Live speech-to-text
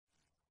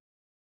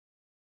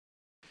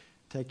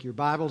Take your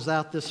Bibles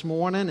out this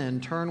morning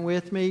and turn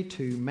with me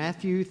to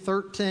Matthew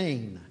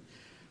 13.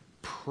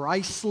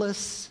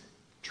 Priceless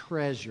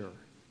treasure.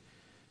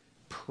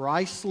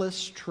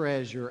 Priceless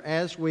treasure.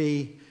 As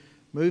we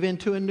move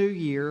into a new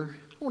year,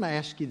 I want to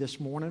ask you this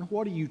morning,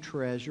 what do you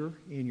treasure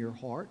in your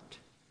heart?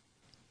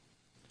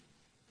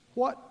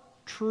 What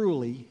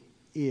truly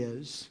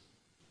is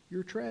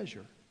your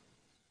treasure?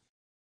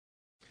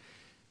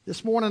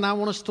 This morning I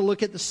want us to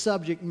look at the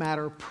subject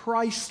matter,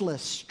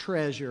 priceless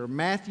treasure.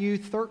 Matthew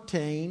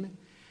 13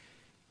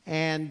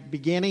 and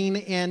beginning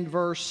in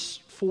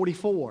verse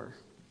 44.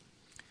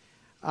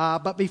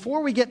 But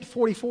before we get to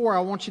 44,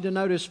 I want you to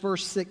notice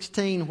verse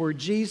 16 where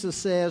Jesus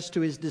says to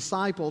his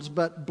disciples,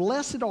 "But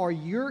blessed are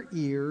your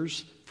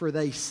ears, for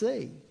they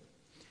see.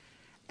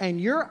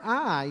 And your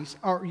eyes,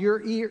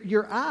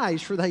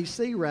 for they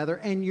see rather,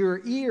 and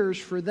your ears,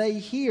 for they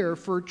hear.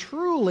 For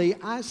truly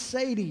I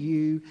say to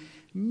you,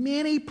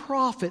 many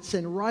prophets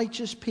and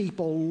righteous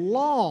people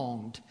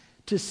longed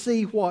to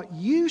see what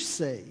you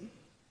see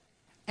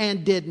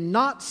and did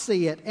not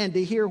see it, and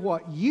to hear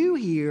what you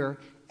hear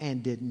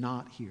and did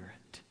not hear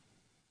it."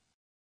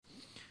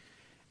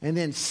 And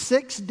then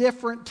 6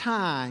 different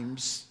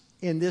times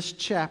in this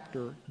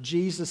chapter,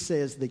 Jesus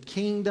says the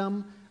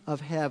kingdom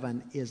of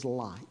heaven is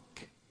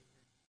like.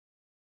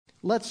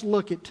 Let's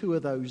look at 2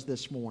 of those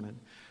this morning.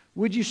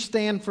 Would you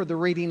stand for the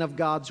reading of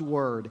God's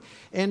Word?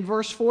 In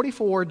verse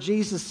 44,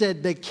 Jesus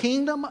said, "The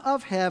kingdom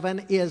of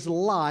heaven is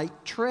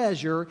like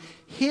treasure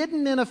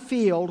hidden in a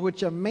field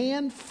which a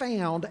man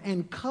found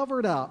and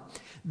covered up.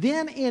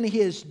 Then in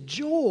his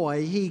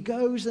joy he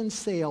goes and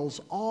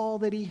sells all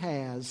that he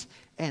has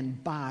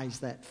and buys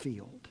that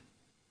field.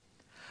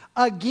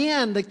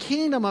 Again, the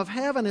kingdom of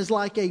heaven is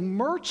like a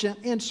merchant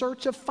in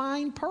search of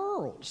fine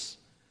pearls,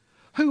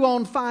 who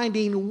on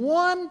finding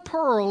one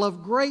pearl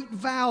of great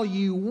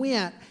value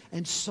went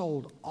and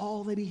sold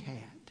all that he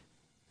had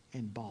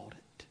and bought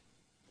it."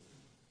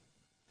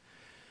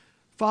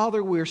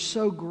 Father, we're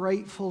so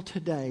grateful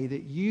today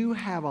that you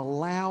have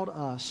allowed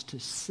us to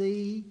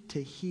see,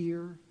 to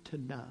hear, to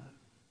know.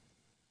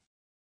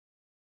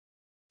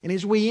 And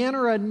as we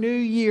enter a new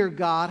year,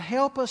 God,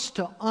 help us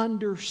to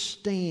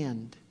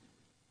understand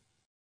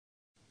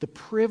the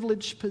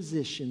privileged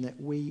position that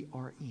we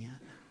are in.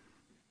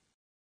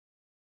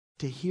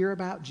 To hear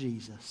about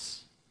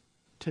Jesus,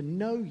 to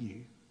know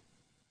you,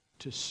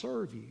 to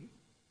serve you.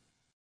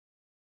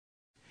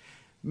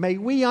 May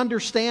we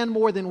understand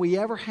more than we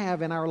ever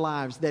have in our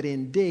lives that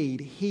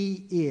indeed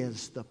He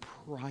is the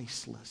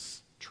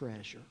priceless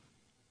treasure.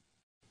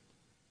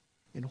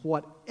 And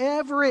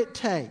whatever it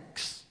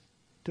takes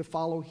to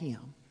follow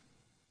Him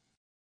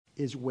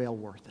is well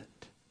worth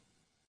it.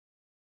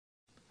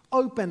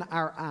 Open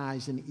our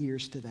eyes and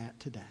ears to that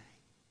today.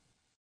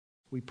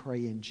 We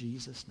pray in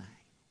Jesus' name.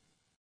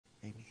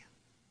 Amen.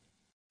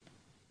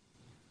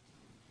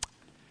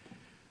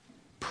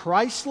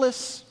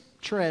 Priceless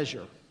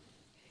treasure.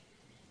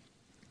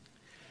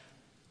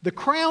 The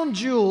crown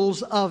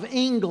jewels of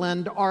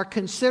England are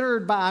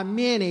considered by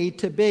many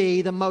to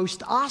be the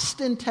most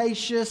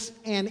ostentatious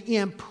and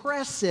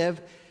impressive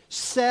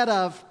set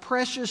of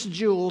precious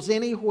jewels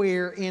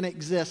anywhere in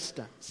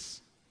existence.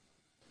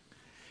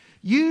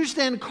 Used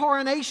in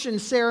coronation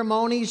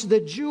ceremonies, the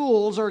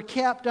jewels are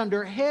kept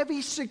under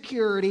heavy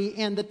security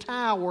in the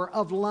Tower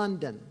of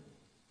London.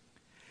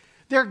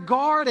 They're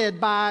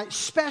guarded by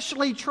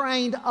specially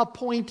trained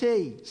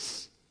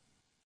appointees.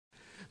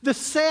 The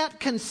set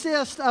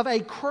consists of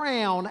a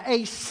crown,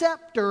 a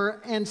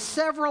scepter, and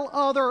several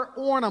other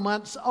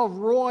ornaments of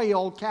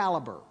royal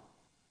caliber.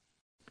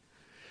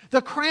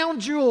 The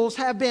crown jewels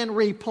have been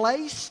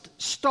replaced,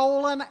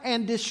 stolen,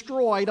 and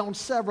destroyed on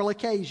several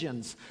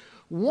occasions.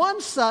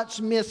 One such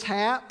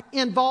mishap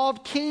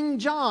involved King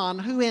John,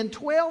 who in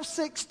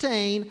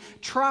 1216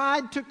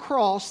 tried to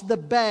cross the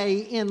bay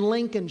in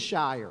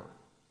Lincolnshire.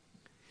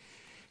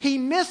 He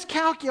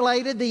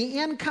miscalculated the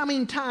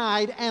incoming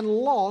tide and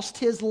lost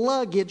his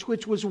luggage,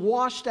 which was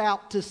washed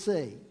out to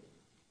sea.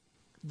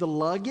 The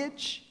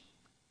luggage,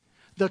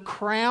 the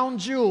crown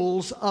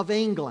jewels of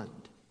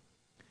England.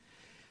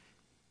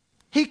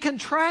 He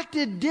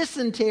contracted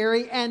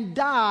dysentery and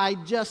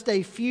died just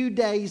a few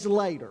days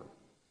later.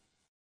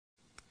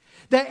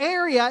 The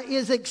area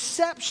is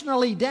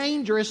exceptionally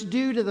dangerous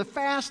due to the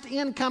fast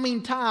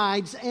incoming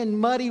tides and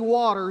muddy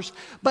waters,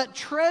 but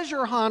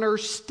treasure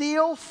hunters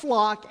still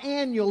flock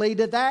annually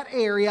to that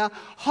area,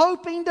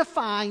 hoping to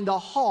find the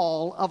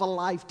haul of a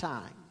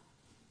lifetime.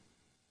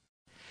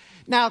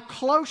 Now,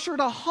 closer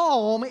to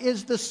home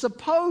is the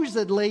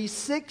supposedly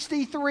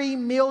 $63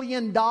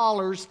 million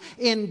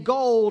in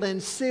gold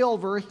and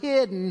silver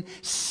hidden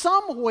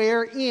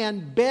somewhere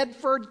in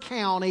Bedford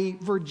County,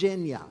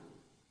 Virginia.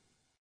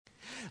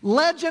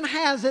 Legend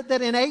has it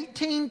that in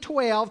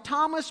 1812,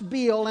 Thomas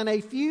Beale and a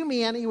few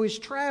men he was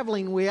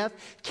traveling with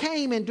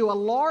came into a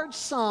large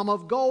sum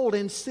of gold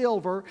and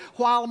silver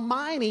while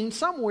mining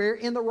somewhere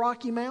in the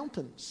Rocky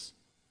Mountains.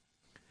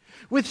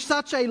 With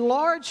such a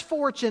large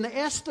fortune,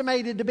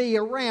 estimated to be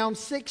around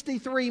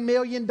 $63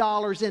 million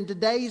in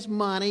today's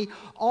money,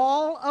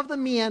 all of the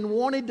men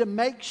wanted to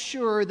make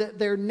sure that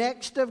their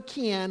next of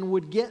kin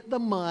would get the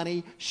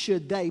money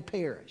should they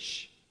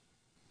perish.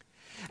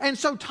 And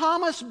so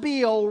Thomas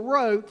Beale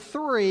wrote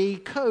 3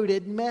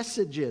 coded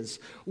messages.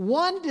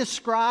 One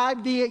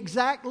described the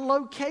exact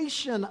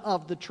location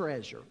of the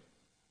treasure.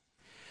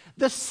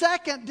 The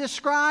second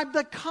described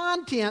the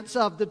contents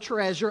of the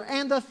treasure.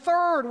 And the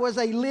third was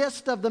a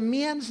list of the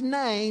men's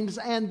names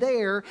and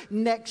their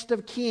next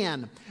of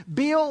kin.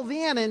 Beale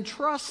then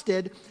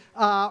entrusted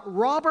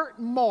Robert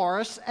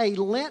Morris, a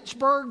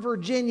Lynchburg,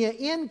 Virginia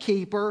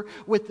innkeeper,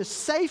 with the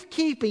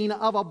safekeeping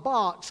of a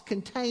box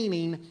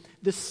containing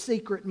the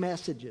secret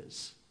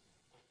messages.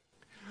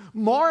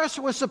 Morris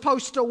was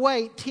supposed to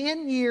wait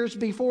 10 years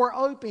before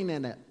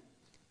opening it.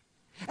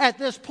 At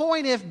this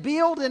point, if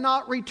Beale did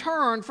not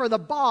return for the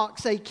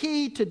box, a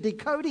key to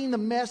decoding the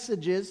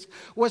messages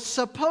was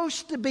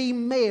supposed to be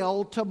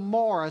mailed to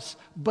Morris,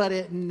 but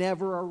it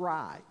never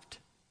arrived.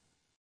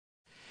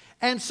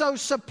 And so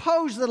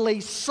supposedly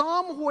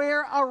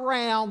somewhere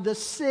around the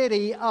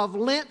city of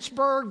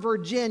Lynchburg,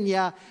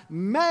 Virginia,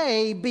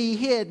 may be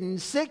hidden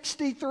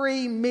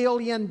 $63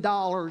 million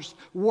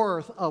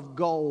worth of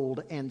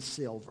gold and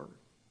silver.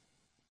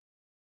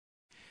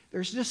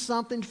 There's just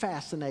something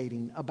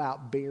fascinating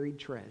about buried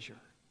treasure.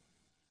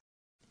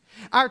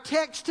 Our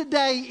text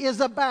today is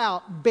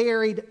about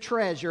buried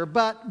treasure,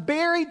 but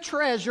buried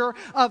treasure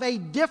of a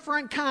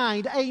different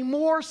kind, a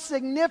more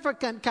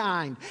significant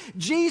kind.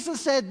 Jesus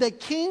said the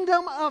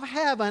kingdom of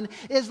heaven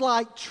is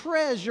like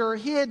treasure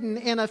hidden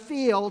in a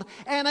field,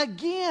 and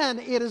again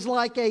it is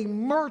like a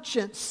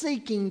merchant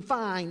seeking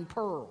fine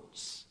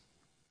pearls.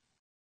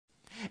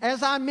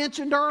 As I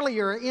mentioned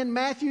earlier, in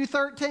Matthew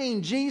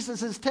 13,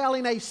 Jesus is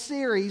telling a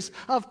series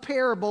of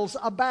parables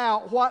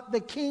about what the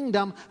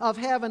kingdom of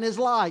heaven is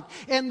like.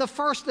 In the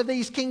first of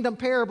these kingdom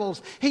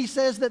parables, he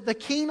says that the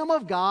kingdom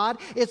of God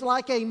is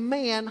like a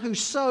man who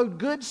sowed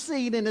good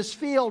seed in his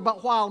field,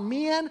 but while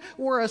men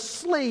were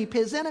asleep,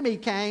 his enemy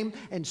came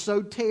and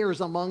sowed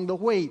tares among the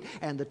wheat,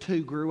 and the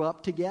two grew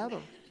up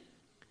together.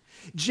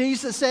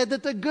 Jesus said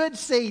that the good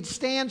seed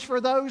stands for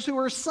those who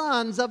are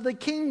sons of the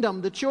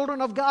kingdom, the children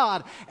of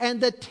God.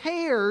 And the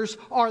tares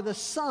are the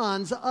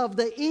sons of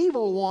the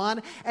evil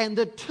one. And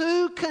the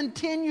two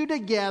continue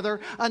together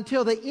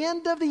until the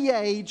end of the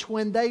age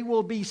when they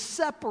will be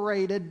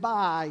separated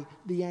by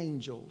the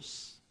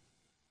angels.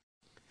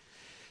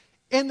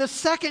 In the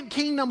second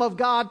kingdom of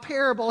God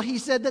parable, he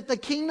said that the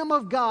kingdom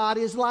of God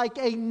is like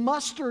a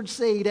mustard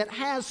seed. It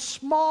has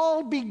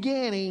small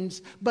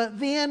beginnings, but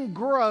then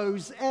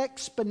grows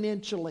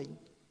exponentially.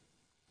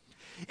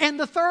 In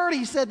the third,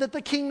 he said that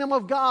the kingdom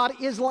of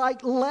God is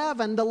like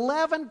leaven. The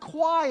leaven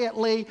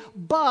quietly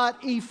but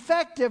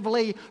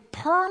effectively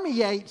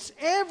permeates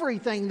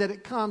everything that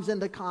it comes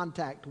into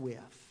contact with.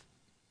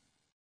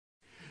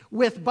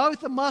 With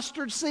both the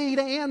mustard seed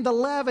and the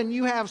leaven,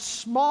 you have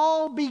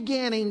small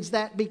beginnings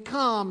that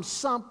become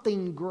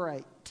something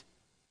great.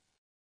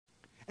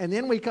 And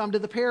then we come to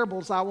the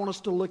parables I want us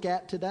to look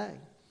at today.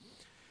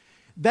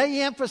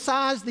 They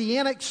emphasize the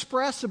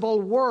inexpressible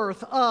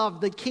worth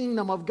of the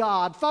kingdom of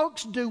God.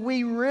 Folks, do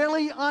we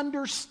really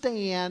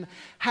understand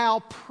how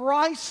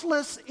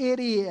priceless it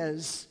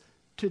is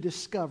to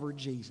discover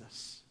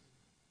Jesus?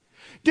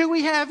 Do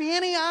we have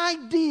any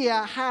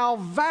idea how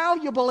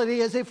valuable it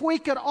is if we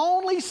could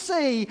only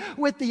see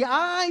with the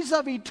eyes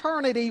of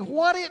eternity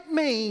what it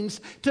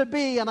means to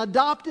be an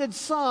adopted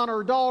son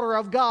or daughter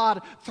of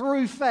God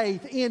through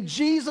faith in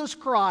Jesus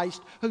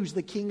Christ, who's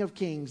the King of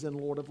Kings and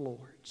Lord of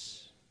Lords?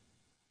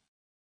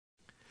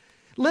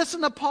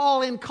 Listen to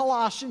Paul in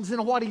Colossians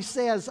and what he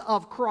says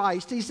of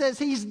Christ. He says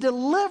he's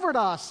delivered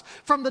us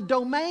from the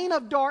domain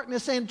of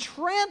darkness and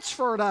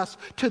transferred us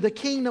to the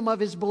kingdom of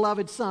his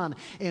beloved Son,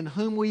 in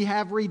whom we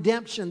have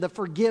redemption, the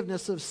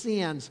forgiveness of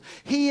sins.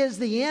 He is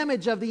the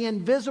image of the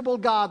invisible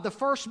God, the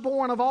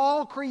firstborn of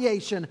all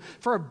creation.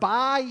 For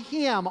by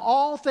him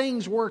all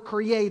things were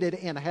created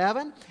in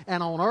heaven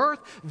and on earth,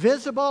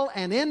 visible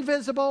and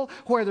invisible,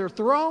 whether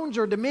thrones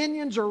or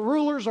dominions or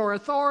rulers or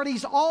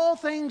authorities. All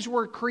things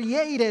were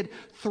created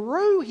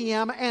through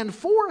him and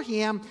for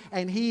him,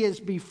 and he is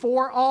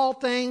before all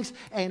things,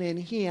 and in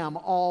him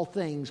all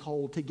things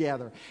hold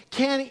together.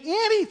 Can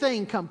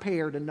anything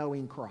compare to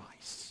knowing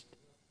Christ?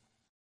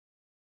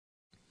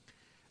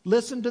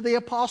 Listen to the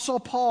Apostle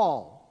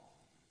Paul.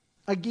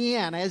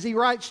 Again, as he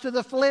writes to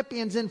the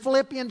Philippians in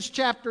Philippians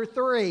chapter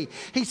 3,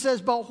 he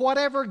says, "But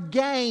whatever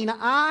gain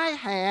I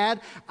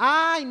had,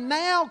 I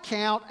now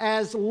count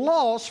as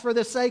loss for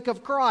the sake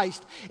of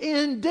Christ.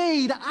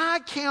 Indeed, I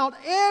count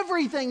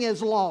everything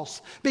as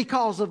loss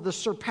because of the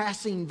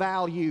surpassing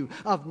value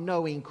of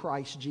knowing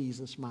Christ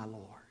Jesus my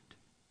Lord."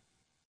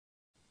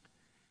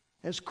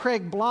 As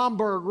Craig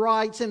Blomberg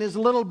writes in his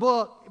little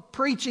book,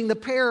 Preaching the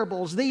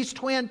Parables, these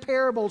twin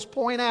parables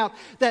point out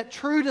that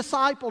true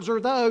disciples are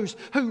those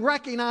who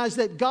recognize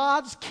that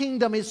God's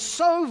kingdom is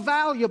so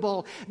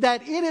valuable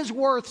that it is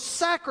worth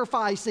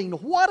sacrificing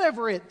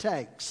whatever it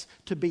takes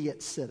to be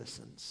its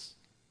citizens.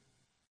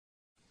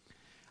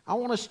 I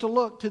want us to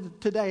look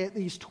today at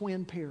these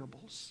twin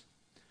parables.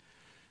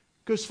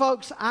 Because,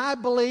 folks, I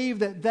believe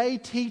that they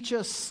teach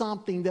us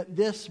something that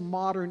this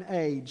modern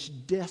age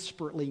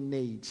desperately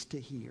needs to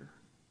hear.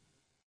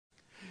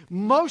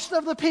 Most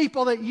of the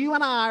people that you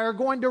and I are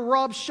going to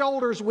rub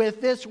shoulders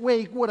with this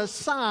week would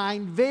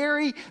assign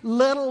very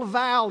little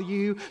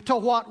value to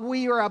what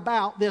we are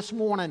about this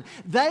morning.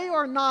 They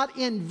are not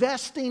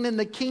investing in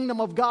the kingdom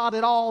of God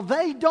at all.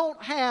 They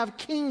don't have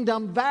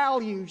kingdom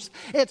values.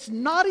 It's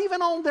not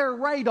even on their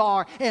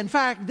radar. In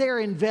fact, they're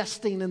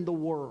investing in the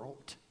world.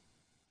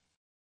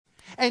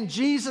 And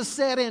Jesus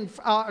said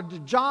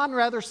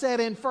John said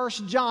in 1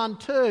 John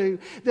 2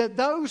 that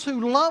those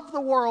who love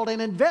the world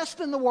and invest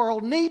in the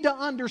world need to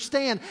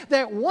understand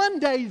that one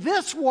day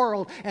this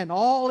world and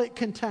all it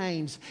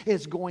contains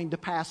is going to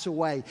pass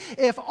away.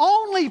 If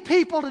only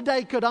people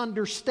today could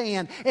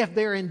understand, if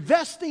they're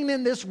investing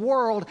in this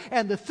world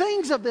and the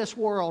things of this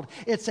world,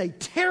 it's a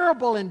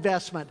terrible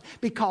investment,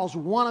 because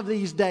one of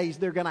these days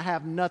they're going to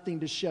have nothing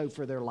to show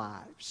for their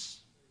lives.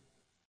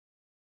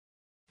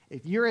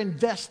 If you're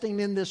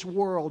investing in this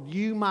world,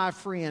 you, my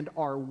friend,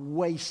 are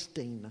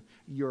wasting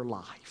your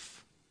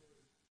life.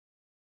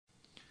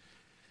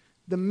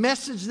 The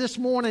message this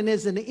morning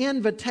is an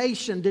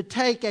invitation to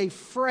take a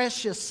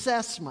fresh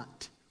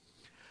assessment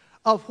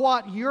of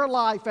what your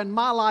life and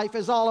my life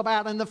is all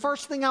about. And the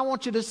first thing I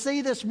want you to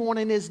see this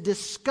morning is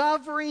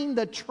discovering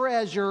the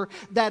treasure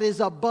that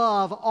is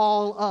above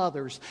all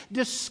others.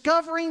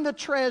 Discovering the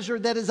treasure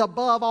that is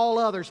above all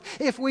others.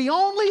 If we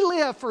only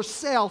live for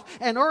self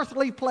and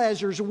earthly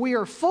pleasures, we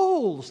are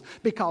fools,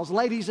 because,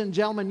 ladies and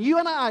gentlemen, you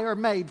and I are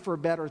made for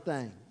better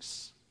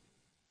things.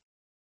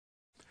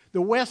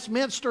 The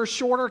Westminster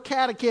Shorter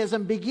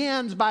Catechism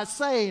begins by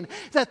saying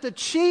that the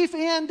chief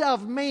end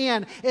of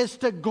man is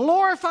to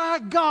glorify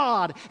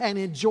God and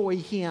enjoy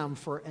Him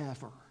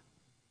forever.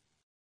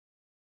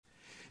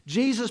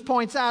 Jesus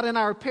points out in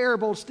our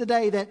parables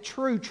today that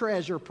true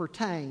treasure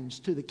pertains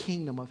to the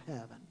kingdom of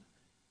heaven.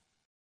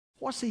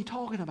 What's He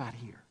talking about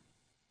here?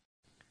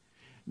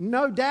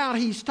 No doubt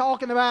He's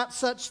talking about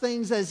such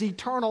things as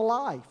eternal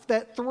life,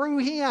 that through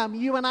Him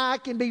you and I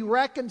can be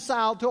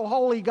reconciled to a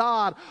holy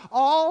God.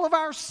 All of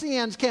our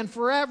sins can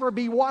forever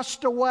be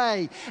washed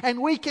away,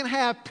 and we can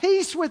have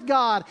peace with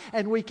God,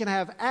 and we can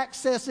have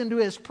access into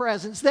His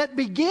presence that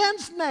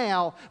begins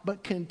now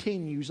but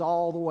continues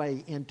all the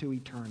way into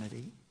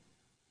eternity.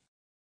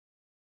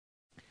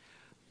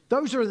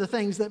 Those are the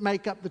things that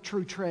make up the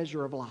true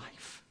treasure of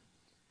life.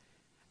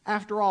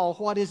 After all,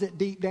 what is it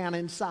deep down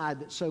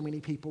inside that so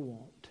many people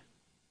want?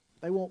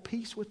 They want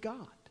peace with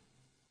God.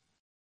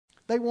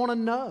 They want to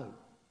know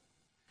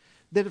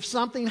that if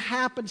something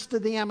happens to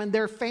them and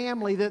their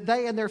family, that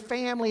they and their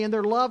family and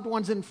their loved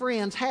ones and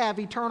friends have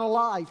eternal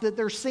life, that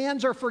their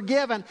sins are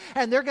forgiven,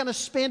 and they're going to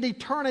spend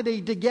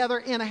eternity together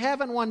in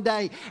heaven one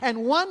day.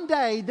 And one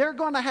day they're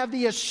going to have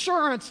the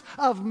assurance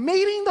of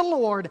meeting the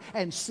Lord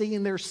and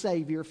seeing their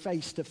Savior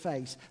face to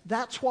face.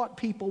 That's what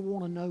people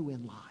want to know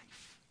in life.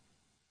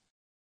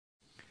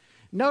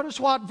 Notice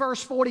what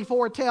verse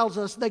 44 tells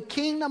us. The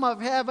kingdom of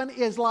heaven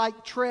is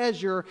like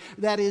treasure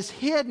that is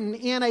hidden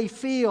in a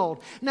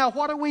field. Now,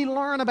 what do we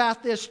learn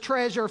about this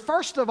treasure?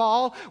 First of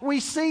all, we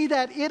see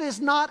that it is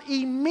not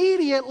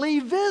immediately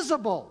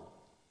visible.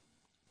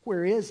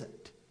 Where is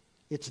it?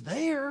 It's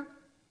there,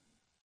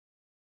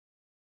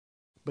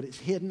 but it's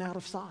hidden out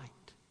of sight.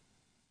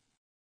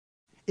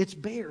 It's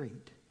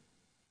buried.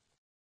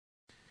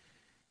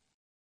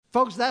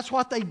 Folks, that's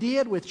what they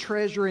did with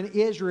treasure in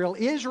Israel.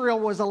 Israel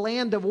was a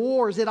land of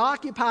wars. It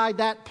occupied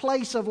that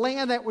place of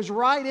land that was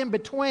right in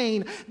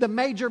between the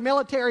major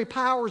military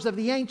powers of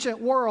the ancient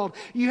world.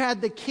 You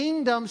had the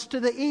kingdoms to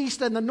the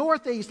east and the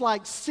northeast,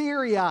 like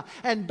Syria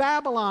and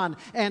Babylon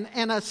and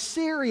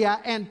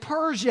Assyria and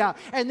Persia.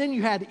 And then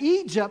you had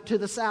Egypt to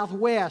the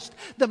southwest.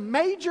 The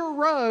major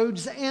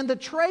roads and the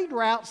trade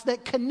routes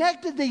that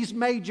connected these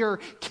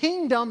major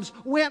kingdoms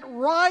went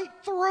right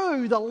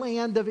through the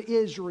land of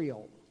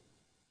Israel.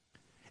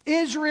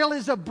 Israel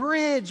is a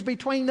bridge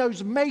between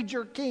those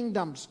major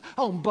kingdoms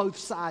on both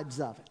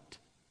sides of it.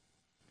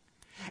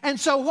 And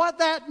so what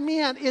that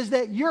meant is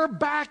that your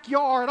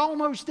backyard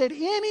almost at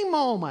any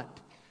moment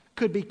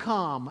could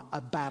become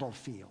a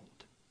battlefield.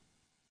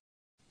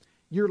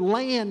 Your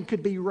land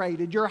could be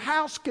raided. Your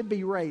house could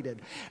be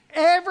raided.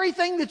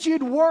 Everything that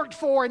you'd worked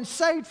for and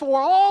saved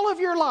for all of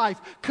your life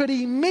could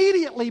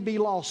immediately be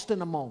lost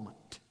in a moment.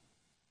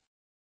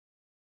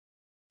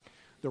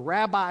 The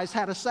rabbis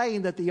had a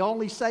saying that the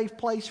only safe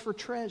place for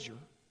treasure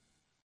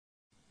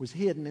was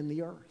hidden in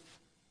the earth.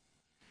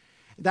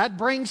 That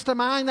brings to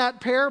mind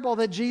that parable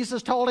that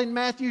Jesus told in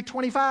Matthew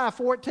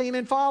 25:14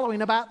 and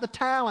following about the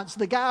talents.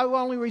 The guy who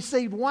only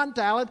received one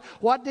talent,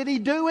 what did he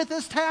do with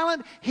his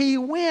talent? He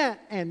went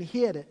and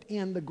hid it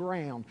in the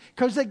ground.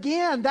 Because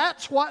again,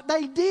 that's what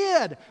they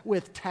did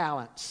with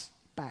talents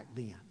back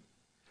then,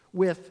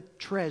 with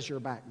treasure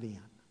back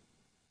then.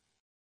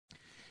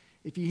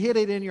 If you hid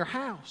it in your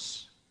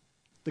house,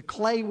 the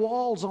clay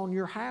walls on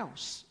your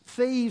house,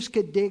 thieves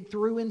could dig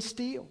through and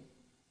steal.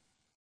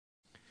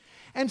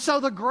 And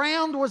so the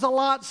ground was a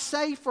lot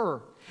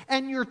safer.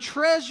 And your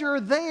treasure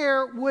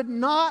there would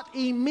not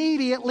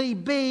immediately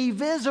be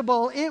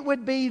visible. It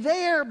would be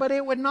there, but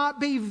it would not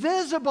be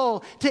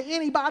visible to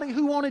anybody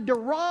who wanted to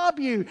rob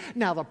you.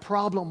 Now, the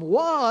problem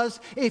was,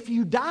 if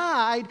you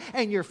died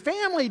and your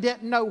family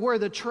didn't know where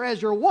the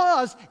treasure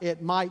was,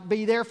 it might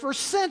be there for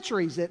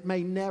centuries. It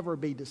may never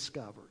be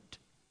discovered.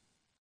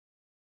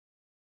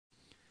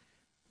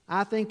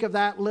 I think of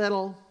that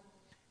little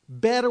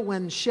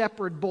Bedouin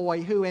shepherd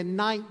boy who in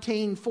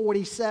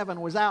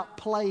 1947 was out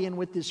playing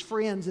with his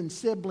friends and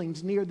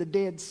siblings near the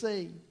Dead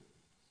Sea.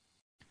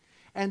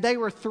 And they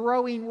were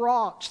throwing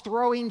rocks,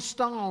 throwing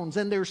stones,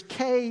 and there's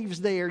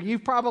caves there.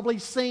 You've probably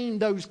seen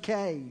those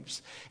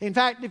caves. In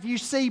fact, if you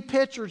see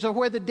pictures of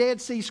where the Dead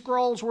Sea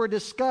Scrolls were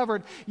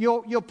discovered,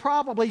 you'll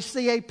probably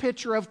see a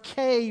picture of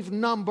cave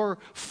number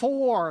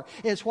 4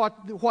 is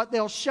what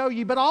they'll show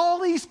you. But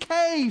all these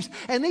caves,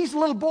 and these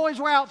little boys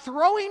were out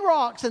throwing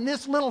rocks, and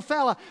this little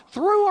fella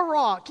threw a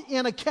rock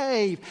in a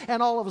cave,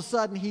 and all of a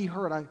sudden he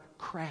heard a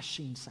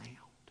crashing sound.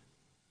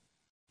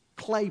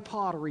 Clay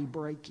pottery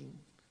breaking.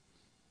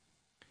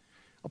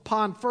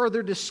 Upon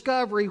further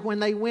discovery, when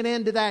they went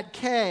into that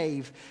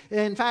cave,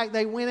 in fact,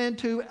 they went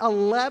into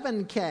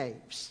 11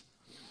 caves.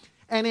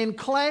 And in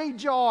clay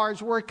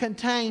jars were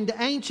contained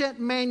ancient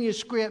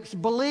manuscripts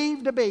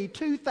believed to be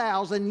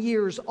 2,000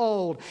 years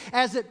old.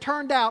 As it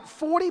turned out,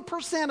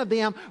 40% of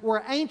them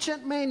were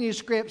ancient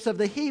manuscripts of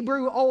the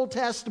Hebrew Old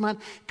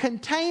Testament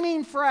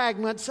containing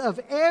fragments of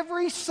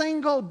every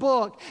single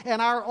book in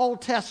our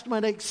Old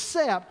Testament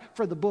except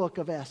for the book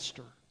of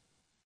Esther.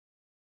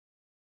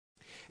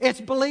 It's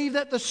believed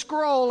that the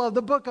scroll of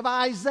the book of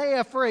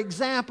Isaiah, for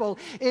example,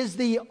 is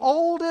the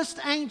oldest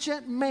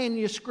ancient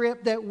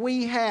manuscript that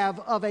we have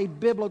of a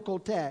biblical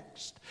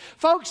text.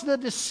 Folks, the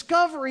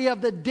discovery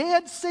of the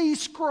Dead Sea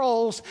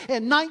Scrolls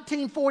in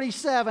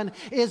 1947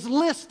 is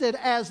listed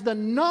as the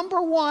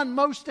number one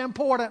most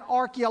important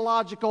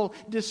archaeological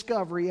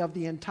discovery of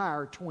the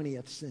entire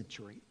 20th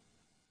century.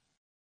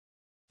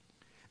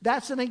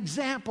 That's an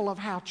example of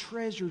how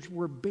treasures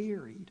were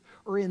buried,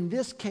 or in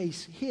this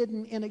case,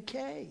 hidden in a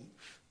cave.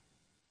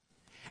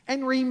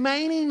 And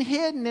remaining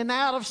hidden and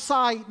out of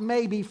sight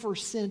maybe for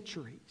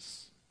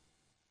centuries.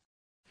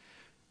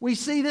 We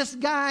see this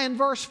guy in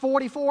verse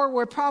 44.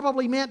 We're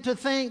probably meant to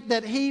think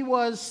that he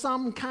was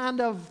some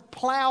kind of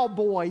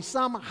plowboy,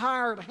 some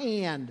hired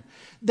hand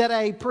that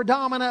a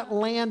predominant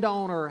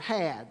landowner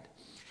had.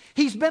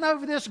 He's been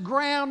over this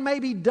ground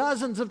maybe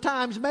dozens of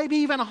times, maybe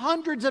even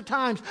hundreds of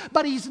times,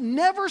 but he's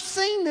never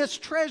seen this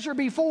treasure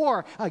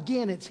before.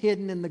 Again, it's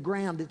hidden in the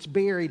ground, it's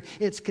buried,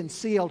 it's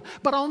concealed.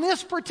 But on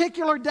this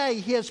particular day,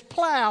 his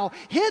plow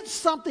hits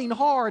something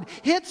hard,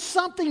 hits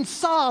something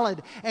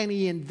solid, and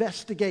he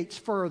investigates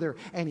further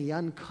and he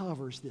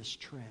uncovers this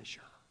treasure.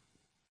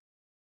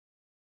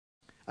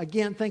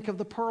 Again, think of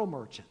the pearl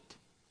merchant.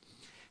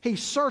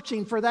 He's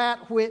searching for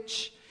that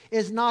which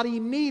is not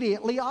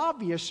immediately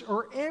obvious,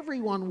 or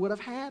everyone would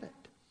have had it.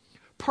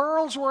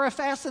 Pearls were a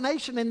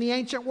fascination in the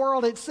ancient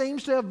world. It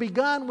seems to have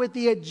begun with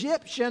the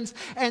Egyptians,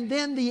 and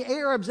then the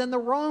Arabs and the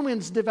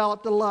Romans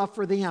developed a love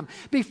for them.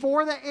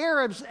 Before the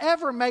Arabs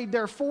ever made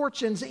their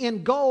fortunes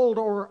in gold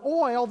or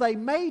oil, they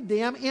made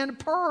them in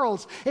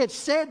pearls. It's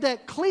said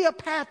that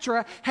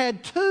Cleopatra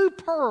had 2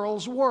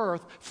 pearls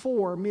worth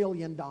 $4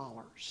 million.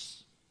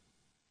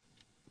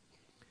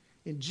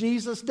 In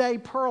Jesus' day,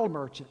 pearl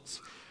merchants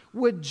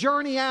would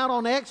journey out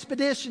on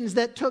expeditions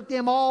that took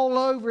them all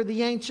over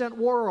the ancient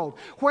world.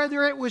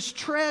 Whether it was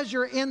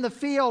treasure in the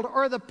field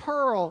or the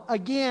pearl,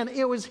 again,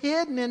 it was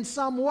hidden in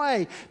some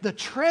way. The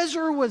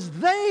treasure was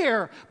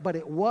there, but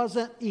it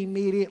wasn't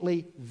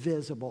immediately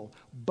visible.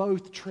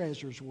 Both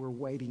treasures were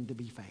waiting to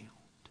be found.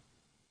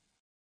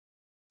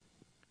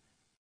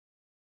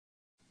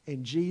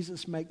 And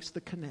Jesus makes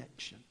the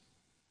connection.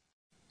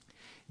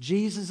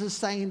 Jesus is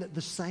saying that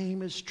the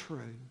same is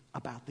true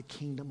about the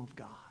kingdom of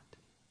God.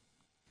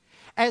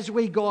 As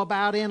we go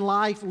about in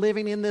life,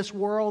 living in this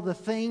world, the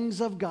things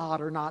of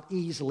God are not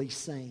easily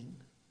seen.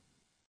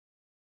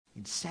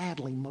 And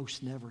sadly,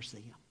 most never see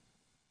them.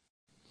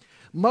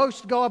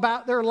 Most go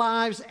about their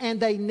lives and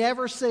they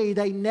never see,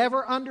 they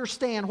never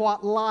understand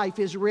what life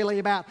is really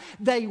about.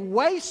 They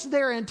waste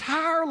their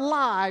entire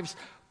lives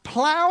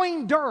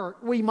plowing dirt,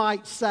 we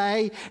might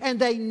say, and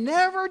they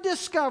never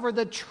discover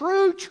the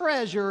true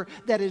treasure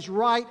that is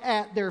right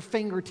at their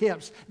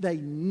fingertips. They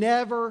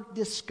never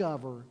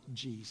discover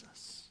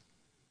Jesus.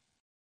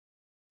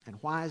 And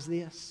why is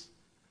this?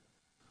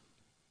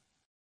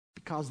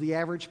 Because the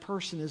average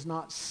person is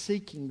not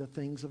seeking the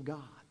things of God.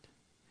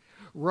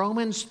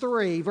 Romans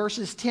 3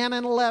 verses 10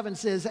 and 11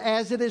 says,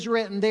 as it is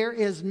written, there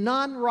is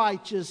none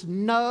righteous,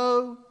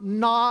 no,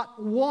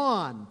 not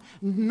one.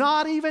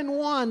 Not even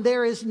one.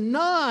 There is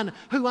none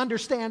who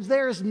understands.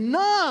 There is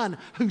none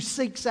who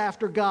seeks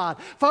after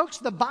God. Folks,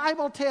 the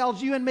Bible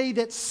tells you and me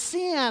that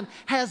sin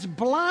has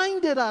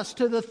blinded us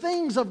to the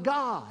things of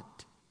God.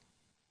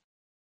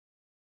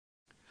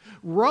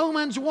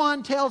 Romans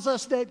 1 tells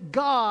us that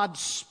God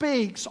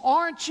speaks.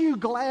 Aren't you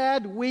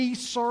glad we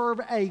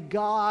serve a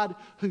God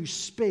who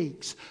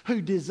speaks,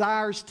 who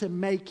desires to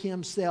make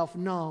Himself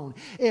known?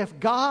 If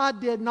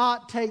God did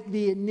not take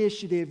the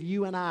initiative,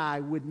 you and I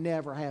would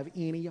never have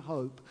any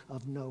hope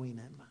of knowing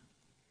Him.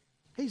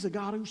 He's a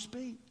God who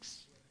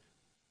speaks.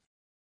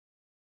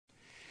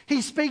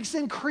 He speaks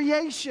in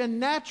creation,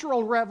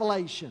 natural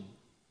revelation.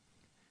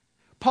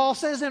 Paul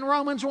says in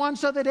Romans 1,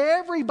 so that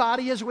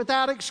everybody is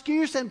without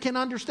excuse and can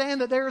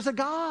understand that there is a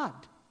God.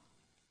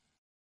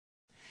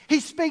 He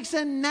speaks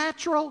in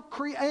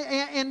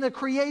in the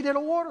created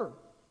order.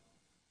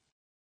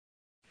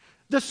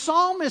 The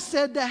psalmist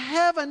said, the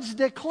heavens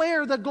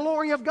declare the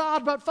glory of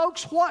God. But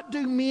folks, what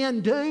do men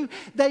do?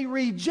 They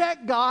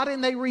reject God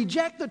and they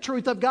reject the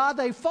truth of God.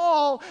 They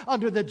fall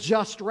under the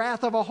just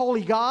wrath of a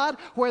holy God,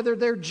 whether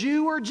they're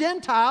Jew or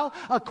Gentile.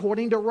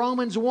 According to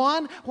Romans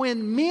 1,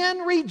 when men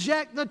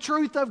reject the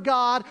truth of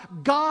God,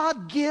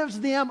 God gives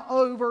them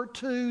over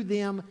to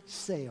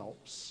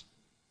themselves.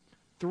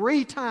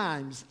 3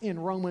 times in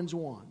Romans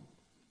 1.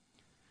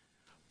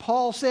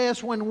 Paul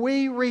says when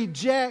we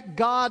reject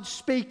God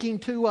speaking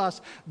to us,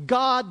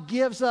 God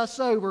gives us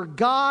over.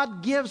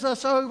 God gives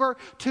us over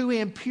to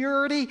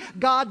impurity.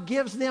 God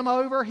gives them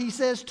over, he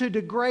says, to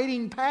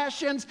degrading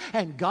passions.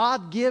 And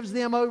God gives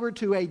them over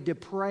to a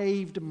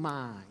depraved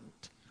mind.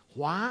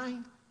 Why?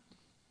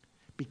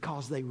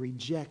 Because they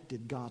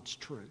rejected God's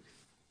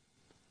truth.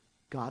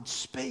 God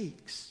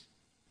speaks,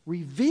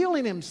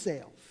 revealing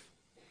Himself,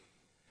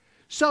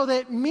 so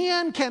that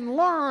men can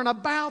learn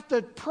about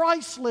the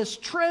priceless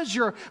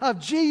treasure of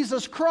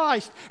Jesus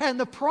Christ and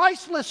the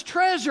priceless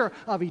treasure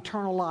of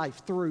eternal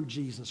life through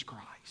Jesus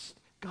Christ.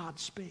 God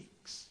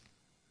speaks.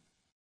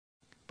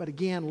 But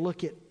again,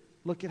 look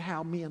at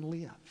how men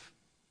live.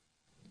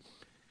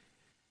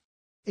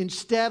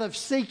 Instead of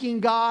seeking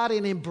God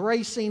and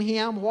embracing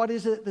Him, what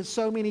is it that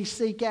so many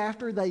seek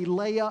after? They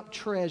lay up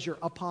treasure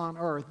upon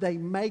earth. They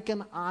make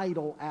an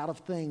idol out of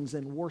things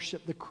and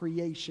worship the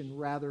creation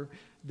rather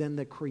than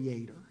the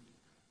Creator.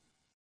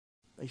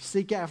 They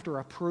seek after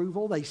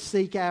approval. They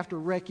seek after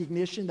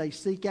recognition. They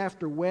seek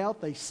after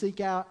wealth. They seek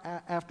out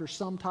after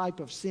some type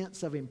of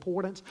sense of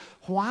importance.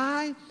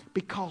 Why?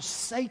 Because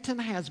Satan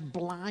has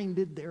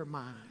blinded their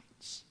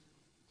minds.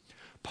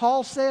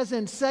 Paul says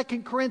in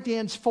 2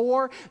 Corinthians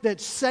 4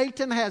 that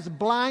Satan has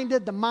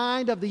blinded the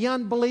mind of the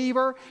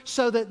unbeliever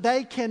so that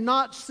they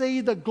cannot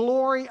see the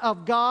glory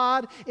of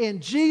God in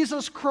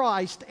Jesus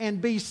Christ and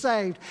be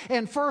saved.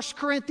 In 1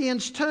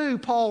 Corinthians 2,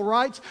 Paul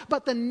writes,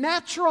 but the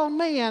natural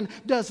man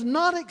does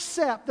not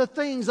accept the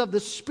things of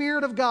the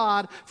Spirit of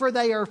God, for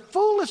they are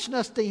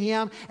foolishness to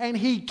him, and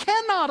he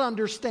cannot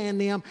understand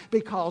them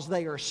because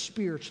they are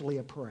spiritually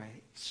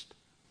appraised.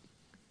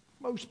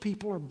 Most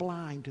people are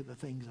blind to the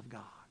things of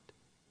God.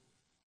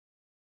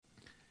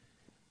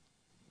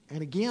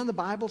 And again, the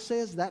Bible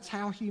says that's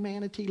how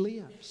humanity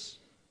lives.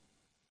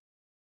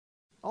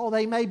 Oh,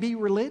 they may be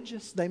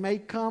religious. They may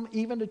come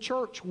even to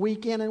church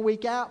week in and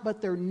week out,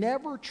 but they're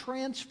never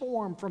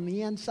transformed from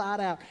the inside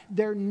out.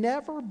 They're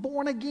never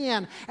born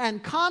again.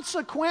 And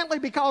consequently,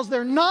 because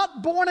they're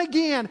not born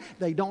again,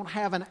 they don't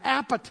have an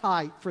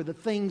appetite for the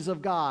things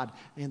of God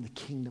and the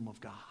kingdom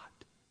of God.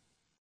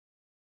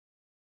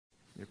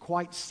 They're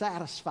quite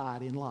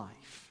satisfied in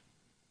life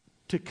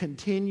to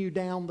continue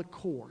down the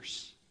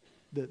course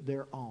that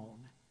they're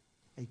on,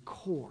 a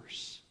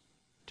course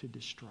to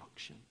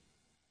destruction.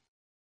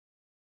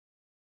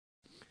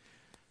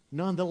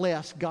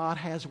 Nonetheless, God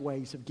has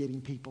ways of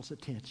getting people's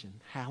attention.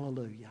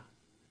 Hallelujah.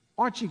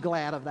 Aren't you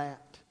glad of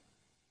that?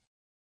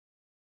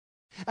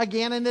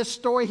 Again, in this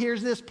story,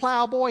 here's this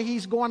plowboy.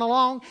 He's going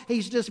along.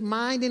 He's just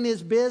minding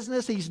his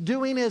business. He's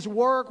doing his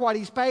work, what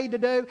he's paid to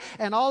do.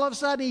 And all of a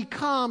sudden, he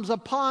comes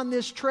upon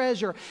this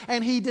treasure.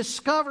 And he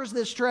discovers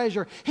this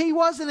treasure. He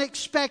wasn't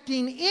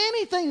expecting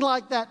anything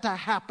like that to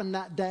happen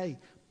that day.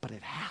 But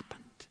it happened.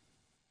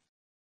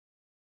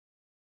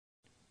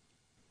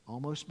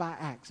 Almost by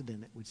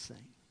accident, it would seem.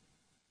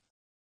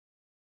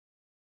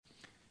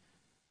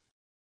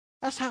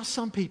 That's how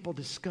some people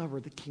discover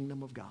the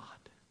kingdom of God.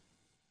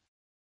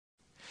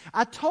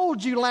 I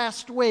told you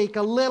last week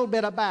a little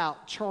bit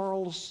about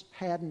Charles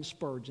Haddon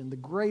Spurgeon, the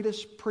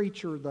greatest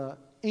preacher the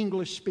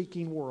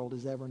English-speaking world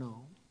has ever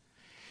known.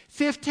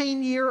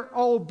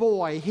 15-year-old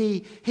boy,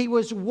 he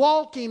was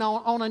walking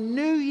on a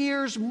New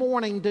Year's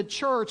morning to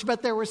church,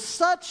 but there was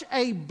such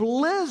a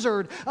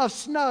blizzard of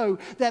snow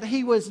that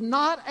he was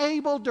not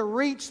able to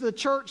reach the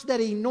church that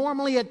he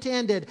normally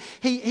attended.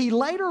 He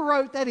later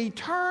wrote that he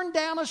turned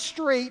down a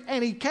street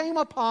and he came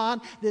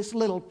upon this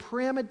little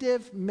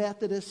primitive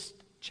Methodist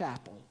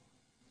chapel.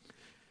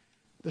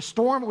 The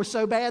storm was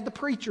so bad the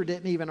preacher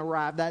didn't even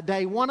arrive that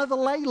day. One of the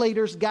lay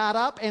leaders got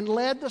up and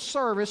led the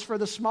service for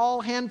the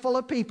small handful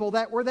of people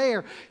that were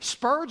there.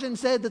 Spurgeon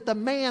said that the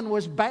man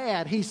was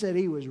bad. He said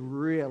he was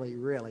really,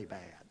 really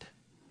bad.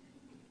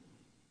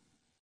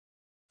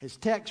 His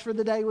text for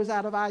the day was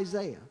out of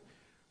Isaiah.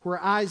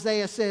 where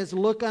Isaiah says,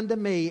 "Look unto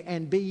me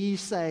and be ye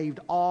saved,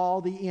 all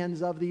the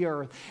ends of the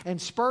earth."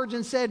 And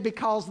Spurgeon said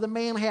because the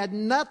man had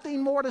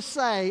nothing more to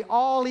say,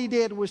 all he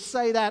did was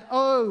say that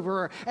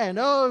over and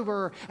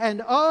over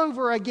and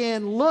over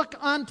again. "Look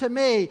unto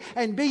me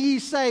and be ye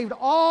saved,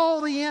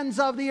 all the ends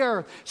of the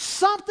earth."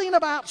 Something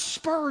about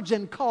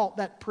Spurgeon caught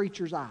that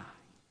preacher's eye.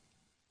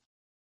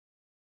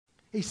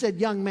 He said,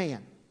 "Young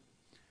man,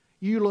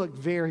 you look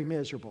very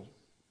miserable.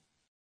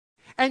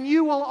 And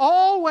you will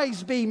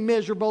always be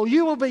miserable.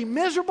 You will be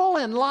miserable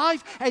in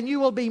life and you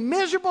will be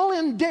miserable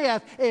in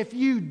death if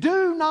you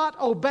do not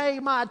obey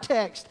my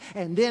text."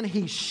 And then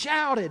he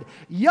shouted,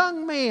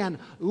 "Young man,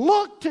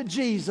 look to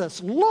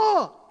Jesus.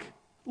 Look,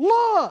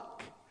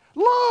 look,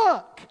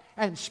 look."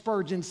 And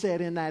Spurgeon said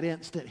in that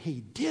instant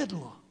he did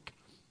look.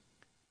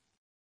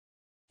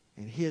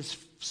 And his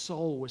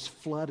soul was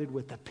flooded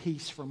with a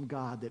peace from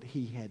God that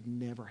he had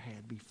never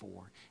had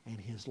before. And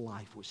his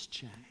life was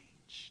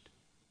changed.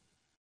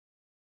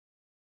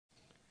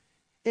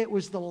 It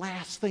was the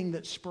last thing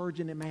that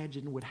Spurgeon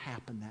imagined would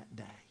happen that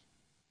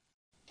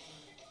day.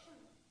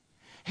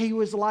 He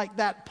was like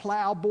that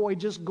plowboy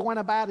just going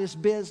about his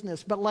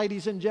business. But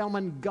ladies and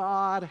gentlemen,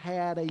 God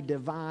had a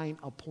divine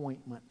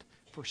appointment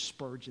for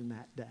Spurgeon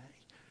that day.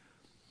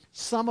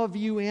 Some of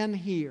you in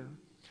here,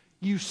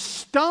 you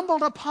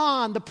stumbled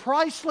upon the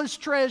priceless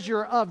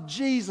treasure of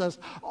Jesus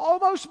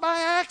almost by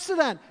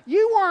accident.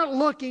 You weren't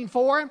looking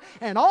for Him,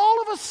 and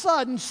all of a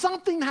sudden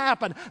something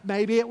happened.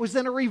 Maybe it was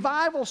in a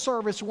revival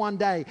service one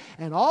day,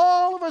 and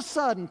all of a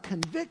sudden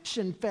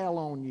conviction fell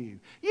on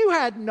you. You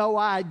had no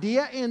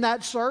idea in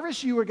that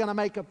service you were going to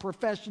make a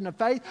profession of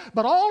faith,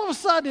 but all of a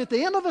sudden at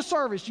the end of the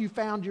service you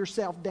found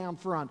yourself down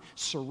front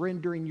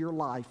surrendering your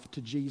life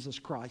to Jesus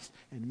Christ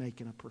and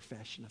making a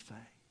profession of faith.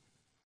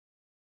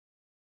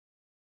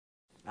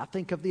 I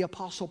think of the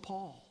Apostle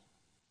Paul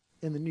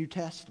in the New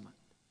Testament.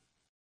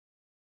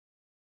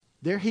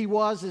 There he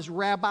was as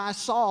Rabbi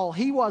Saul.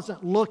 He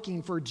wasn't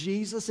looking for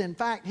Jesus. In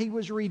fact, he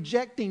was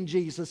rejecting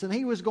Jesus, and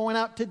he was going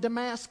out to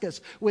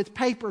Damascus with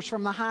papers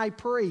from the high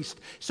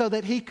priest so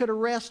that he could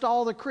arrest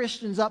all the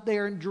Christians up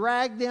there and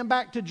drag them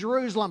back to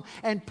Jerusalem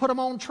and put them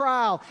on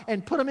trial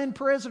and put them in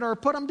prison or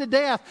put them to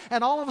death.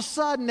 And all of a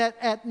sudden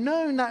at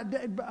noon,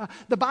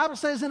 the Bible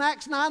says in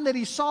Acts 9 that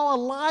he saw a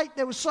light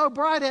that was so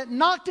bright it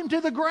knocked him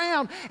to the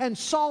ground. And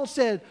Saul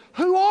said,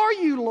 "Who are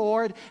you,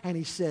 Lord?" And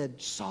he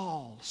said,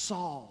 "Saul,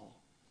 Saul,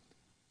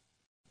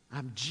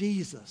 I'm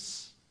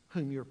Jesus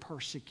whom you're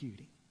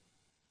persecuting."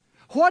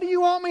 "What do you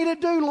want me to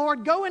do,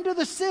 Lord?" "Go into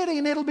the city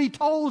and it'll be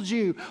told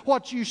you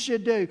what you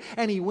should do."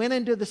 And he went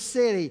into the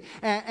city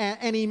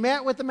and he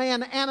met with the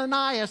man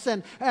Ananias.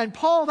 And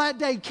Paul that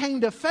day came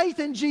to faith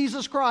in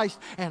Jesus Christ.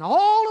 And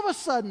all of a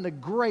sudden the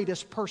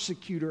greatest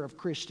persecutor of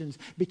Christians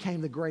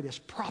became the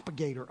greatest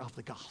propagator of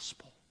the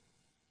gospel.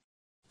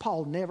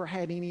 Paul never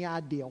had any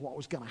idea what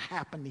was going to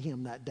happen to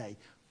him that day.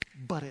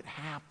 But it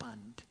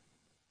happened.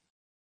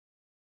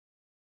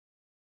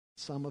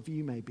 Some of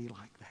you may be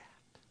like that.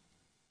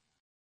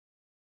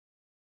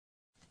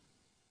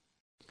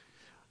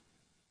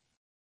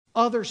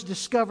 Others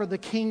discover the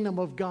kingdom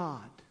of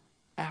God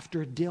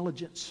after a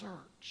diligent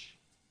search.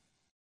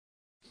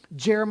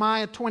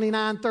 Jeremiah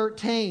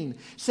 29:13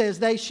 says,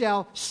 "They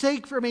shall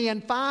seek for me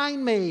and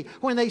find me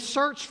when they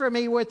search for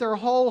me with their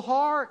whole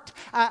heart."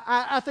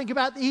 I think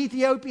about the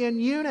Ethiopian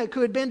eunuch who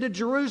had been to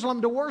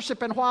Jerusalem to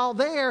worship, and while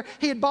there,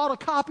 he had bought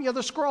a copy of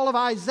the scroll of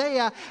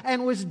Isaiah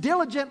and was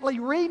diligently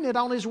reading it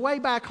on his way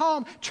back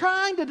home,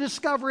 trying to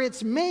discover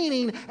its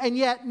meaning and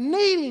yet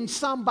needing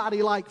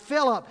somebody like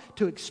Philip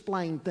to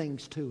explain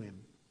things to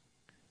him.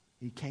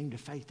 He came to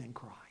faith in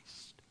Christ.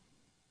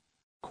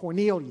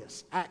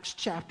 Cornelius, Acts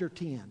chapter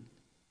 10.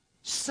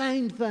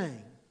 Same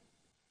thing.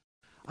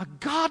 A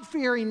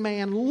God-fearing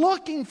man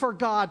looking for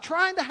God,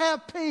 trying to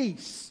have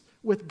peace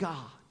with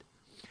God.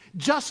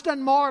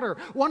 Justin Martyr,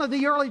 one of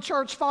the early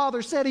church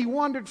fathers, said he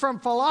wandered from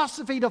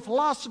philosophy to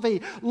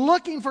philosophy,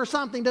 looking for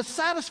something to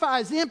satisfy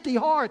his empty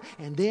heart,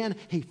 and then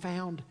he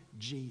found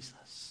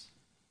Jesus.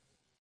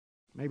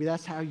 Maybe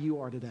that's how you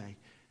are today.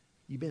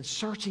 You've been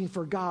searching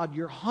for God.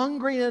 You're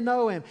hungry to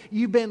know Him.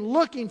 You've been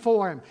looking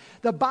for Him.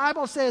 The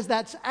Bible says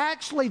that's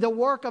actually the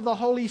work of the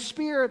Holy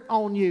Spirit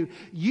on you.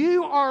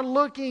 You are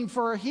looking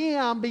for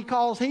Him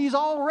because He's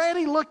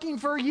already looking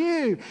for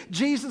you.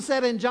 Jesus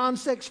said in John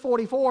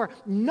 6:44,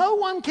 "No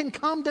one can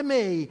come to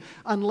me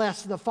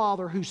unless the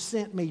Father who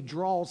sent me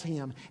draws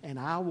him, and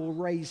I will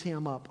raise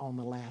him up on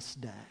the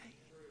last day."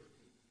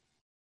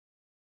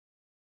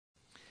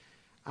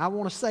 I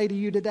want to say to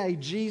you today,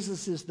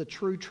 Jesus is the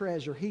true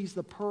treasure. He's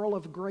the pearl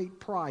of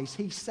great price.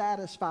 He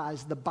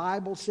satisfies. The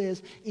Bible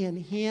says, in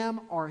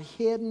Him are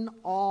hidden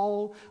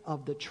all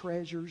of the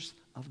treasures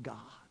of God.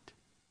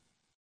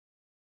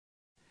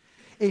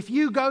 If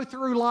you go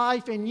through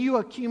life and you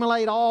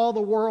accumulate all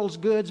the world's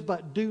goods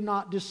but do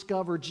not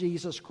discover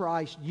Jesus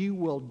Christ, you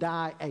will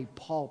die a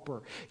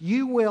pauper.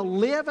 You will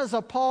live as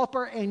a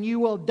pauper and you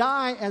will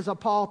die as a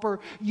pauper.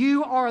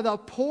 You are the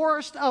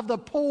poorest of the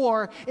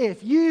poor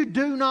if you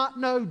do not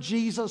know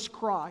Jesus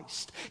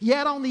Christ.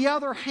 Yet on the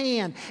other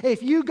hand,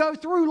 if you go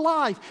through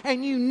life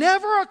and you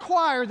never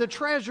acquire the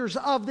treasures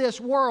of this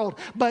world,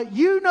 but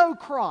you know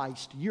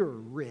Christ, you're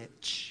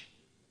rich.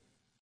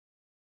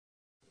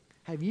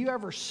 Have you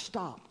ever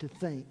stopped to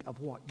think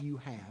of what you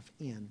have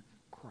in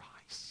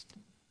Christ?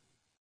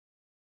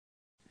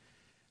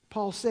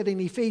 Paul said in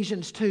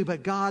Ephesians 2,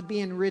 but God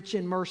being rich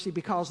in mercy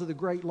because of the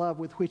great love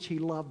with which He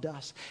loved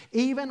us,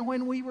 even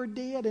when we were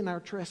dead in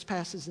our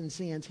trespasses and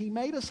sins, He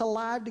made us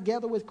alive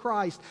together with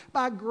Christ.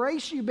 By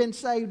grace you've been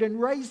saved,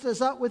 and raised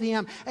us up with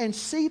Him and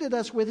seated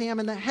us with Him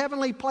in the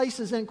heavenly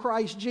places in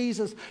Christ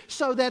Jesus,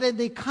 so that in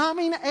the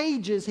coming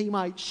ages He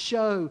might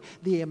show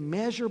the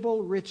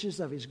immeasurable riches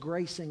of His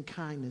grace and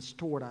kindness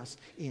toward us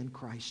in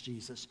Christ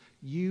Jesus.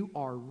 You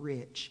are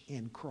rich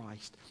in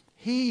Christ.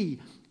 He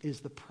is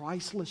the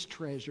priceless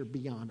treasure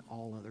beyond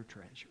all other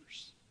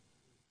treasures.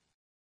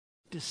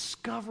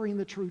 Discovering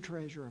the true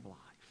treasure of life.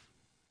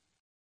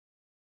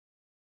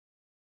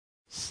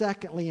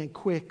 Secondly and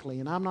quickly,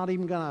 and I'm not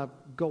even going to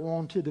go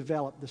on to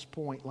develop this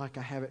point like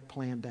I have it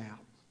planned out,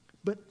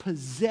 but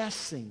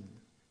possessing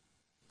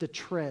the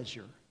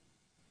treasure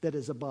that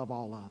is above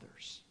all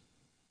others.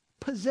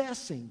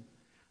 Possessing.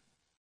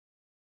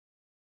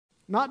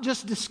 Not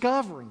just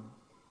discovering,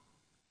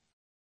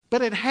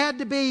 but it had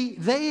to be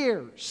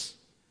theirs.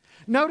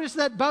 Notice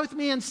that both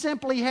men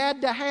simply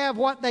had to have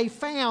what they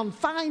found.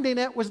 Finding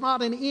it was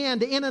not an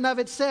end in and of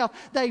itself.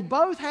 They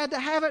both had to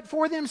have it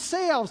for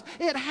themselves.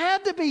 It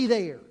had to be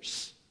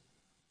theirs.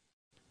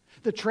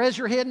 The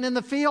treasure hidden in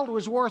the field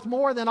was worth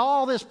more than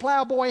all this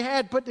plowboy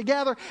had put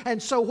together.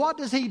 And so what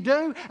does he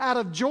do? Out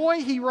of joy,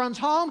 he runs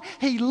home.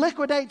 He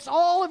liquidates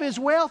all of his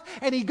wealth.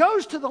 And he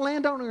goes to the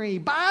landowner and he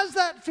buys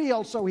that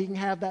field so he can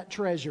have that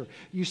treasure.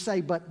 You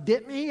say, but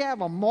didn't he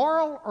have a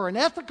moral or an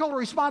ethical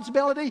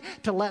responsibility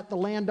to let the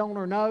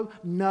landowner know?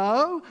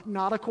 No,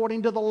 not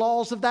according to the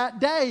laws of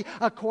that day.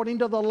 According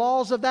to the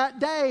laws of that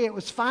day, it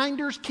was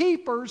finders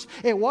keepers.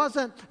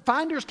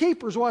 Finders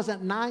keepers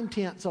wasn't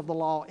 9/10 of the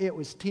law. It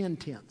was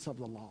 10/10 of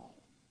the law.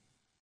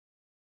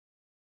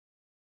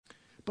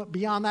 But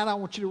beyond that, I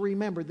want you to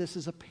remember this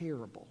is a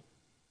parable.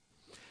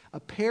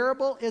 A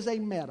parable is a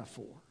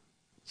metaphor.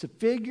 It's a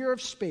figure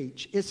of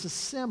speech. It's a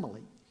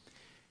simile.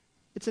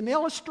 It's an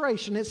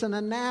illustration. It's an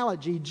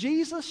analogy.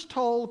 Jesus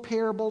told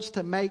parables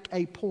to make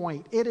a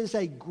point. It is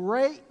a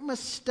great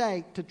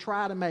mistake to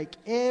try to make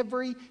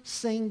every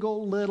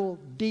single little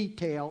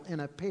detail in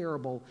a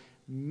parable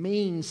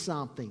mean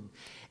something.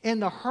 In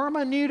the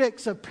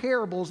hermeneutics of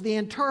parables, the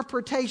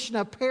interpretation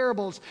of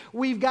parables,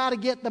 we've got to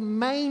get the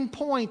main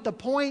point, the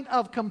point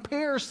of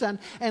comparison,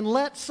 and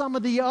let some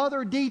of the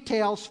other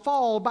details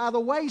fall by the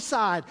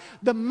wayside.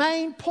 The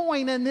main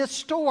point in this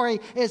story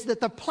is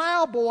that the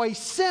plowboy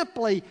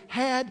simply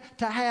had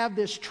to have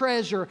this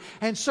treasure.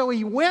 And so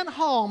he went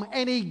home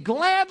and he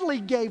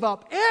gladly gave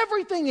up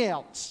everything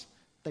else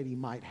that he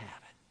might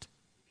have it.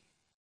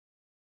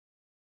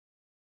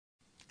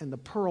 And the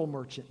pearl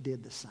merchant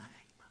did the same.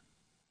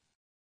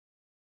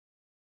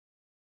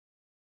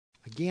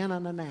 Again,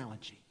 an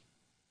analogy.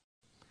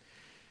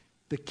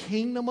 The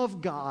kingdom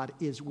of God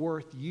is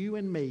worth you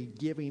and me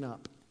giving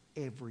up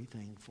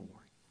everything for.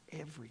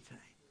 Everything.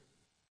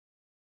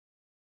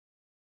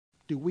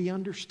 Do we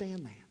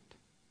understand that?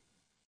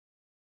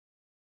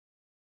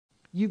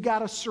 You've got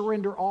to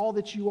surrender all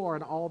that you are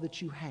and all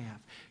that you have.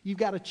 You've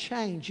got to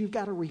change. You've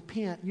got to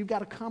repent. You've got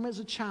to come as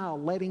a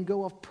child, letting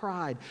go of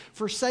pride,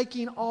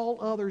 forsaking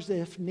all others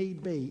if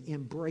need be,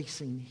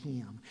 embracing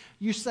Him.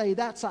 You say,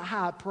 that's a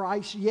high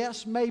price.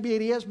 Yes, maybe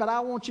it is, but I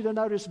want you to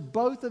notice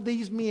both of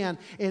these men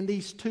in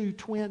these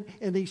twin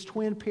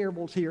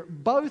parables here.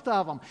 Both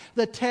of them,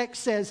 the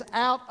text says,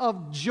 out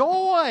of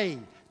joy,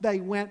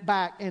 they went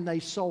back and they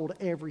sold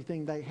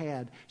everything they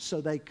had so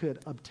they could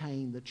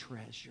obtain the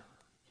treasure.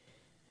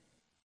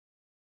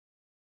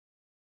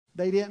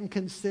 They didn't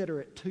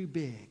consider it too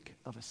big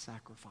of a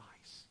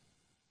sacrifice.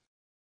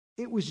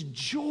 It was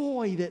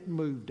joy that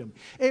moved them.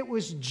 It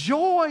was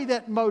joy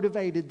that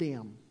motivated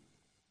them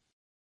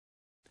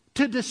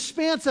to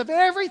dispense of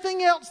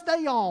everything else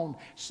they owned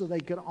so they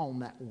could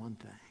own that one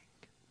thing.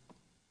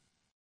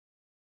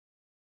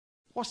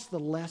 What's the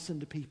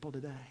lesson to people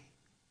today?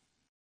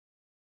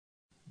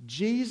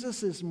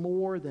 Jesus is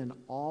more than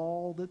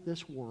all that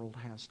this world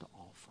has to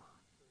offer.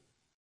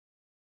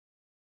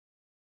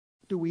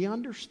 Do we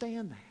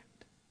understand that?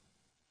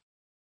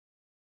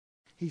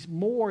 He's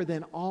more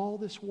than all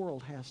this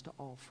world has to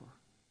offer.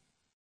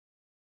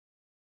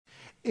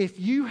 If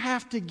you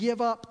have to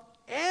give up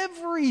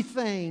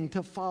everything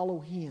to follow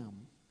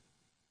Him,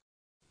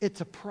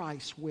 it's a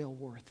price well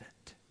worth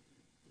it.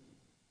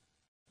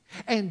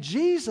 And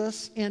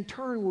Jesus, in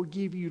turn, will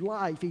give you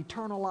life,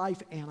 eternal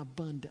life, and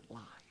abundant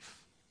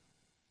life.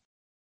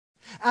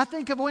 I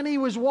think of when he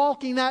was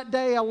walking that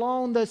day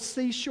along the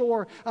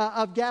seashore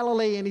of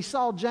Galilee, and he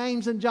saw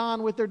James and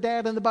John with their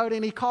dad in the boat,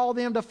 and he called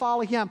them to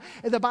follow him.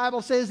 And the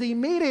Bible says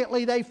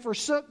immediately they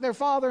forsook their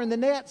father in the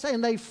nets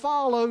and they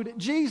followed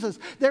Jesus.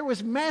 There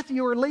was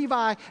Matthew or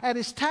Levi at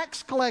his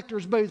tax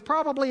collector's booth,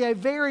 probably a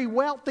very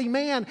wealthy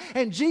man,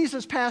 and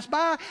Jesus passed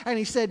by and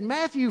he said,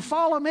 "Matthew,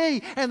 follow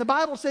me." And the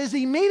Bible says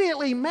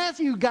immediately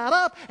Matthew got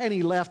up and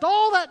he left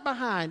all that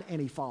behind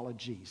and he followed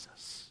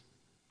Jesus.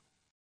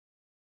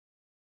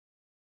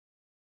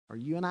 Are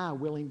you and I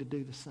willing to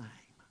do the same?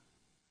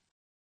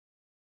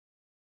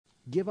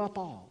 Give up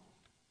all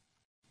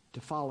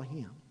to follow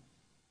Him.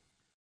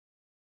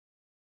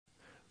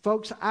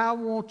 Folks, I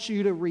want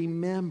you to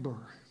remember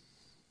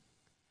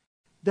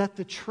that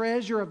the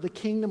treasure of the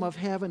kingdom of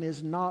heaven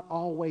is not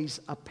always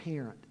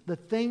apparent. The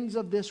things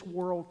of this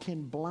world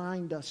can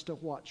blind us to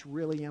what's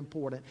really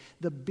important.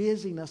 The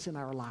busyness in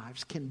our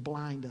lives can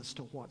blind us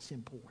to what's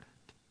important.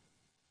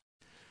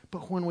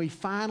 But when we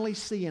finally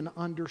see and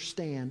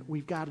understand,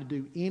 we've got to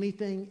do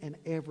anything and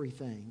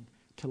everything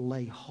to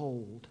lay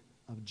hold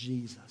of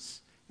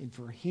Jesus and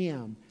for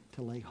Him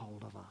to lay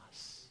hold of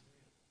us.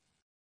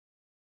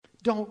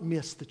 Don't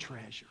miss the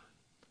treasure.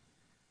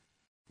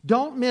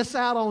 Don't miss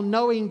out on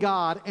knowing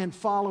God and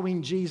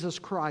following Jesus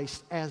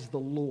Christ as the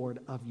Lord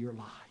of your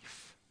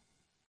life.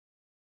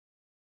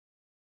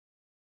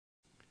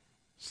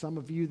 Some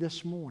of you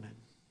this morning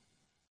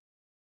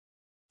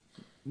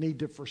need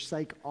to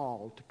forsake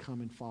all to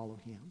come and follow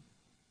Him.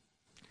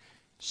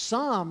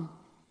 Some,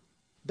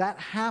 that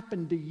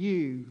happened to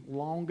you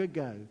long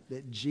ago,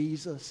 that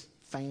Jesus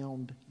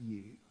found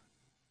you.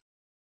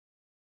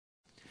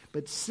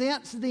 But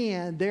since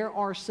then, there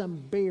are some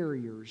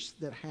barriers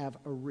that have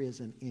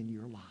arisen in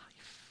your life.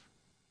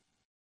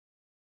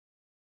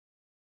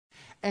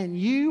 And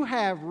you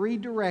have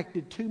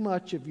redirected too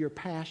much of your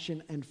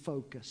passion and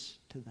focus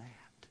to that.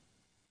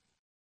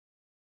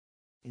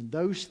 And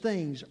those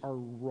things are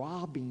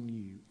robbing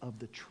you of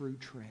the true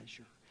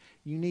treasure.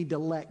 You need to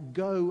let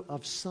go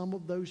of some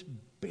of those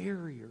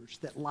barriers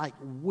that, like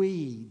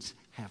weeds,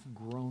 have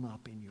grown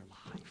up in your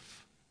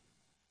life.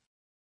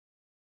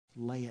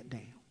 Lay it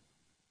down.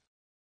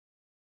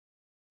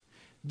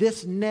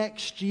 This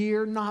next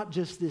year, not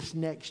just this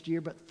next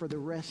year, but for the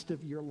rest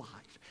of your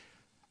life,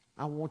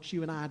 I want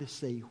you and I to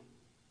see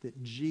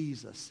that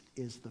Jesus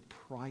is the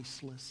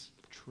priceless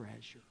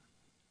treasure.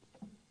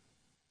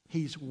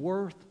 He's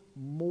worth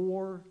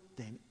more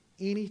than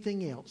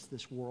anything else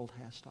this world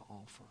has to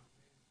offer.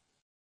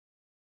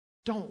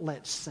 Don't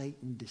let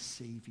Satan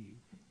deceive you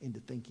into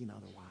thinking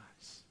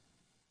otherwise.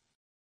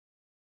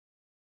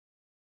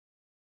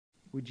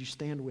 Would you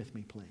stand with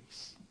me,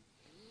 please?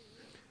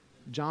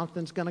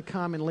 Jonathan's going to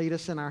come and lead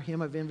us in our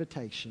hymn of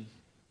invitation.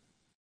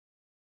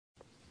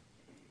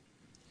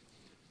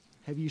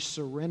 Have you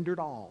surrendered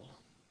all?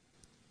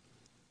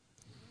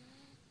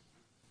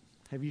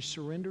 Have you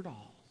surrendered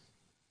all?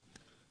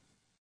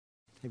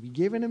 Have you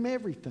given Him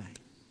everything?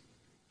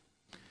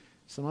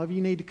 Some of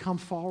you need to come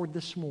forward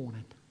this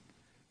morning.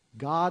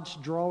 God's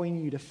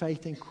drawing you to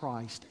faith in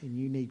Christ, and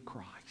you need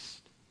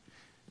Christ.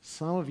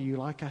 Some of you,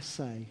 like I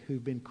say,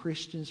 who've been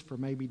Christians for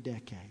maybe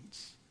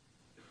decades,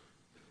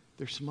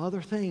 there's some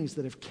other things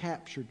that have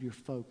captured your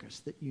focus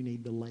that you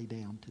need to lay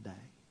down today.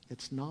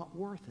 It's not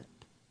worth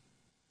it.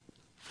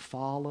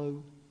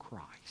 Follow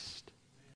Christ.